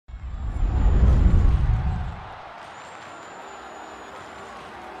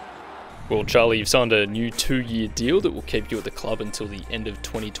Well, Charlie, you've signed a new 2-year deal that will keep you at the club until the end of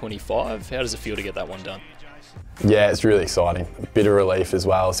 2025. How does it feel to get that one done? Yeah, it's really exciting. A bit of relief as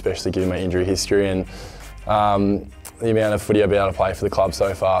well, especially given my injury history and the amount of footy I've been able to play for the club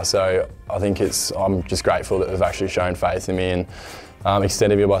so far. So I think I'm just grateful that they've actually shown faith in me and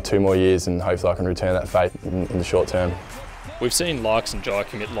extended me by 2 more years, and hopefully I can return that faith in the short term. We've seen Larks and Jai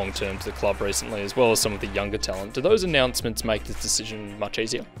commit long-term to the club recently, as well as some of the younger talent. Do those announcements make this decision much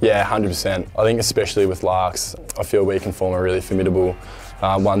easier? Yeah, 100%. I think especially with Larks, I feel we can form a really formidable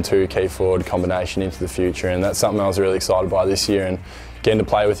 1-2 key forward combination into the future, and that's something I was really excited by this year. And getting to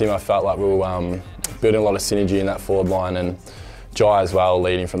play with him, I felt like we were building a lot of synergy in that forward line, and Jai as well,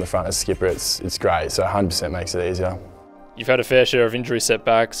 leading from the front as skipper. It's great, so 100% makes it easier. You've had a fair share of injury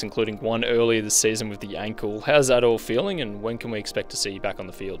setbacks, including one earlier this season with the ankle. How's that all feeling, and when can we expect to see you back on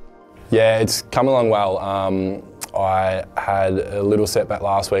the field? Yeah, it's come along well. I had a little setback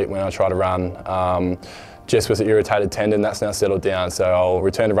last week when I tried to run, just with an irritated tendon. That's now settled down, so I'll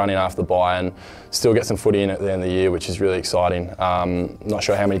return to running after the bye and still get some footy in at the end of the year, which is really exciting. Not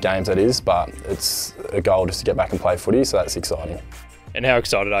sure how many games that is, but it's a goal just to get back and play footy, so that's exciting. And how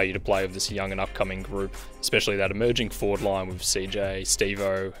excited are you to play with this young and upcoming group, especially that emerging forward line with CJ,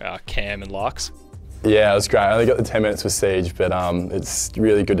 Stevo, Cam and Larks? Yeah, it was great. I only got the 10 minutes with Siege, but it's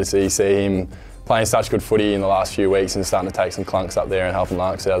really good to see him playing such good footy in the last few weeks and starting to take some clunks up there and helping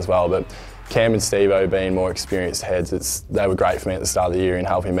Larks out as well. But Cam and Stevo being more experienced heads, they were great for me at the start of the year in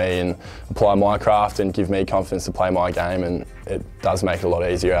helping me and apply my craft and give me confidence to play my game, and it does make it a lot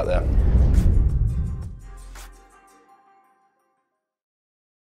easier out there.